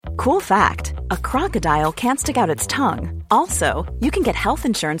Cool fact, a crocodile can't stick out its tongue. Also, you can get health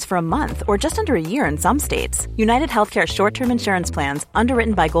insurance for a month or just under a year in some states. United Healthcare short-term insurance plans,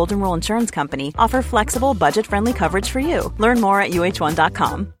 underwritten by Golden Rule Insurance Company, offer flexible, budget-friendly coverage for you. Learn more at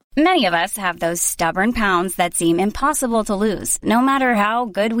uh1.com. Many of us have those stubborn pounds that seem impossible to lose, no matter how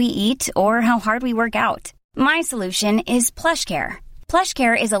good we eat or how hard we work out. My solution is PlushCare.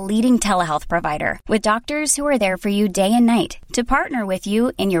 PlushCare is a leading telehealth provider with doctors who are there for you day and night to partner with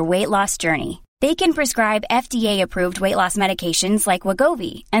you in your weight loss journey. They can prescribe FDA-approved weight loss medications like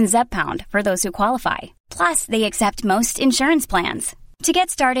Wegovy and Zepbound for those who qualify. Plus, they accept most insurance plans. To get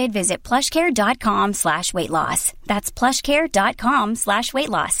started, visit plushcare.com/weightloss. That's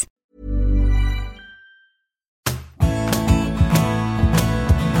plushcare.com/weightloss.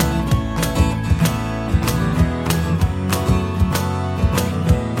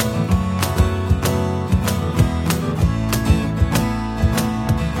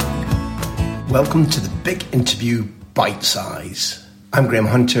 Welcome to the big interview, BITESIZE. I'm Graham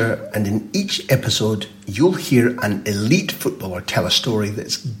Hunter, and in each episode, you'll hear an elite footballer tell a story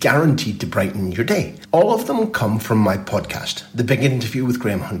that's guaranteed to brighten your day. All of them come from my podcast, The Big Interview with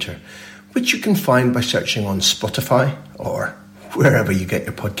Graham Hunter, which you can find by searching on Spotify or wherever you get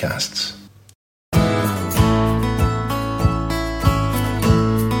your podcasts.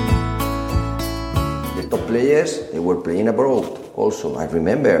 The top players, they were playing abroad also. I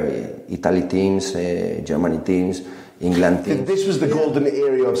remember Italy teams, Germany teams, England teams. This was the golden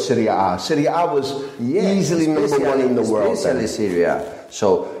era of Serie A. Serie A was easily number one in the world. Especially Serie A.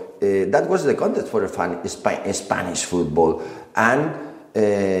 So that was the context for Spanish football. And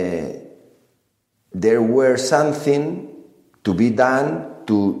there were something to be done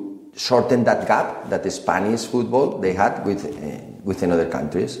to shorten that gap that the Spanish football they had with other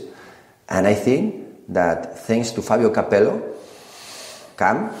countries. And I think that thanks to Fabio Capello,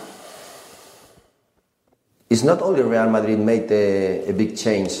 it's not only Real Madrid made a big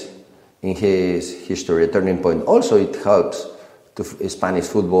change in his history, a turning point. Also, it helps to Spanish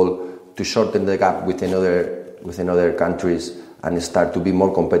football to shorten the gap with other countries and start to be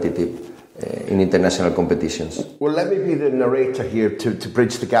more competitive in international competitions. Well, let me be the narrator here to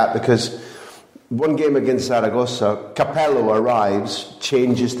bridge the gap, because one game against Zaragoza, Capello arrives,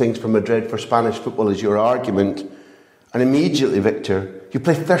 changes things for Madrid, for Spanish football is your argument, and immediately, Victor, you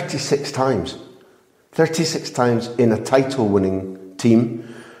play 36 times. 36 times in a title-winning team.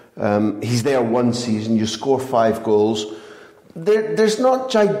 He's there one season, you score 5 goals. There's not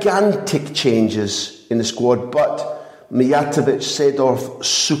gigantic changes in the squad, but Mijatovic, Seedorf,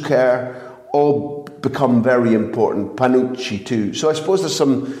 Suker all become very important. Panucci too. So I suppose there's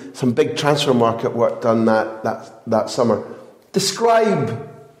some big transfer market work done that summer. Describe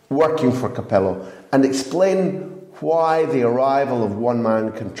working for Capello and explain why the arrival of one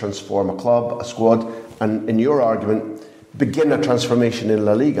man can transform a club, a squad, and in your argument, begin a transformation in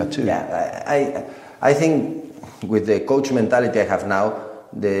La Liga too. Yeah, I think with the coach mentality I have now,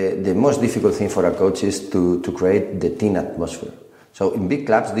 the most difficult thing for a coach is to create the team atmosphere. So in big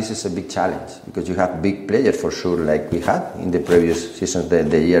clubs, this is a big challenge because you have big players for sure, like we had in the previous seasons,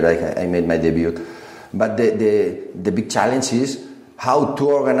 the year I made my debut. But the big challenge is how to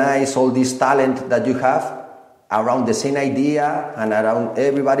organize all this talent that you have around the same idea and around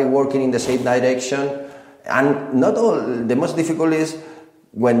everybody working in the same direction. And not all, the most difficult is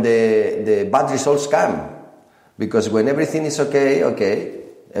when the bad results come. Because when everything is okay,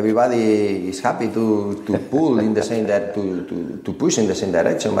 everybody is happy to pull in the same to push in the same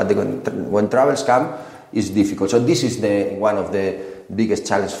direction. But when troubles come, it's difficult. So this is one of the biggest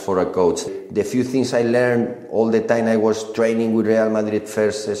challenges for a coach. The few things I learned all the time I was training with Real Madrid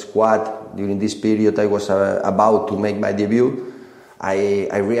first squad during this period I was about to make my debut,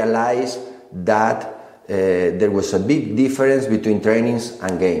 I realized that there was a big difference between trainings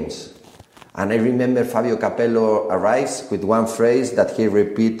and games. And I remember Fabio Capello arrives with one phrase that he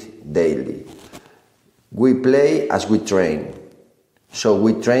repeats daily. We play as we train. So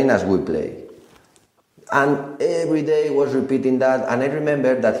we train as we play. And every day was repeating that. And I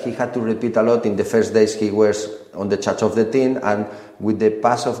remember that he had to repeat a lot in the first days he was on the charge of the team. And with the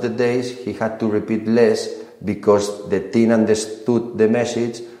pass of the days, he had to repeat less because the team understood the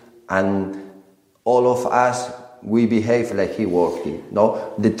message and all of us, we behaved like he worked in.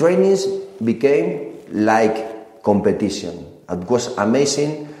 No? The trainings became like competition. It was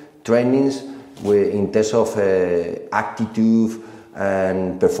amazing trainings in terms of attitude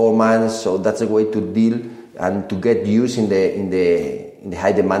and performance. So that's a way to deal and to get used in the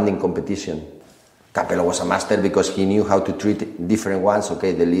high demanding competition. Capello was a master because he knew how to treat different ones.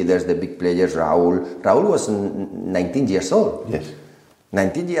 Okay, the leaders, the big players. Raúl was 19 years old. Yes.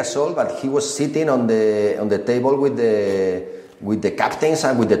 19 years old, but he was sitting on the table with the captains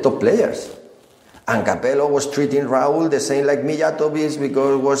and with the top players. And Capello was treating Raúl the same like Mijatovic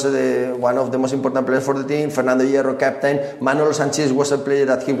because was one of the most important players for the team. Fernando Hierro, captain. Manolo Sanchez was a player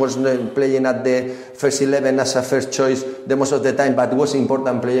that he was playing at the first 11 as a first choice the most of the time, but was an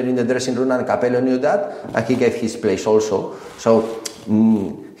important player in the dressing room, and Capello knew that, and he gave his place also. So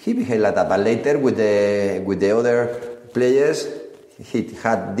he behaved like that, but later with the other players, he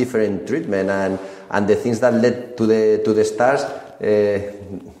had different treatment, and the things that led to the stars,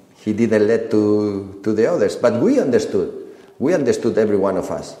 he didn't let to the others. But we understood every one of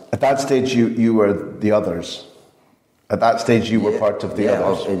us. At that stage, you were the others. At that stage, you were part of the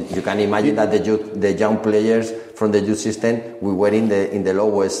others. You can imagine that the young players from the youth system, we were in the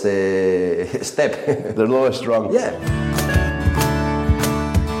lowest step. The lowest rung. Yeah.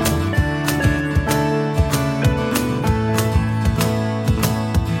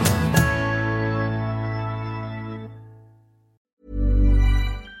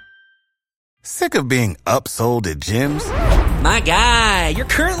 Sick of being upsold at gyms? My guy, you're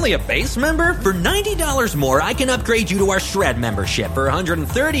currently a base member? For $90 more, I can upgrade you to our Shred membership. For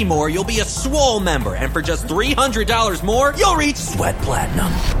 $130 more, you'll be a Swole member. And for just $300 more, you'll reach Sweat Platinum.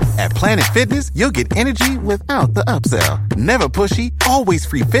 At Planet Fitness, you'll get energy without the upsell. Never pushy, always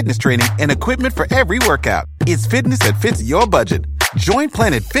free fitness training and equipment for every workout. It's fitness that fits your budget. Join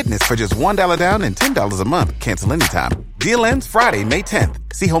Planet Fitness for just $1 down and $10 a month. Cancel anytime. Deal ends Friday, May 10th.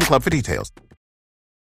 See Home Club for details.